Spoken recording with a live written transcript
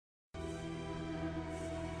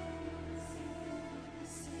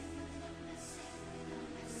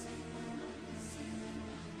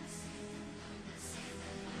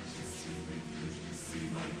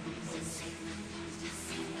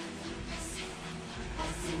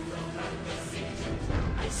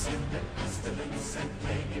sin and pestilence and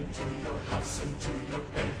plague into your house, into your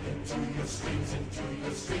bed, into your streams, into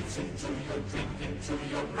your streets, into your drink, into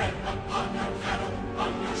your bread, upon your cattle,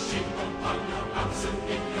 on your sheep, upon your oxen,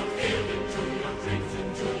 in your field, into your drinks,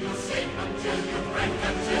 into your sleep, until you break,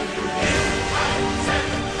 until you hear. I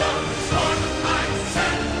send the sword, I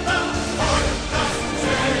send the sword, thus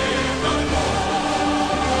saith the Lord.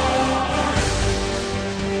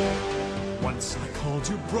 Once I called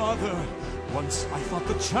you brother, once I thought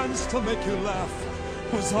the chance to make you laugh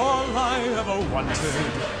was all I ever wanted. I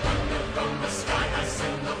send the thunder from the sky, I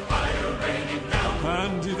send the fire raining down.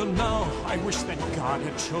 And even now, I wish that God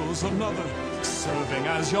had chose another. Serving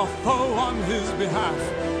as your foe on his behalf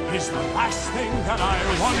is the last thing that I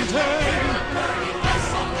wanted. Burning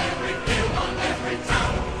ice on every field, on every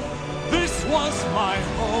town. This was my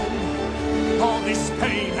home. All this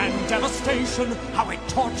pain and devastation, how it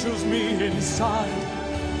tortures me inside.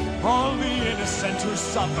 All the innocent who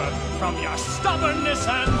suffer from your stubbornness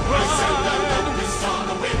and pride. I send the locust on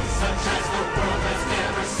the wind, such as the world has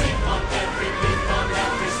never seen. On every leaf, on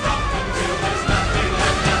every stalk, until there's nothing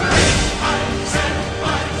left to breathe. I send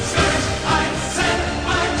my scourge, I send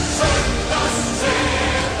my sword, thus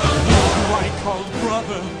saith the Lord. Who I called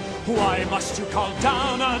brother, why must you call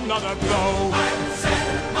down another blow? I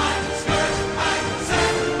send my scourge, I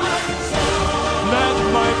send my sword. Let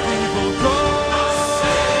my people go.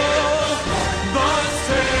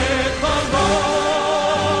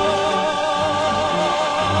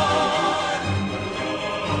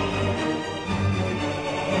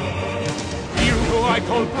 I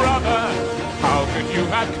call brother, how could you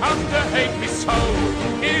have come to hate me so?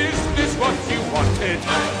 Is this what you wanted? I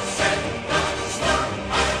send the sword,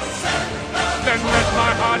 I send the Then let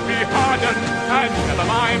my heart be hardened, and never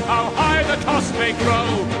mind how high the toss may grow.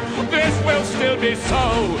 This will still be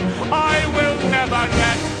so. I will never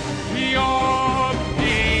let your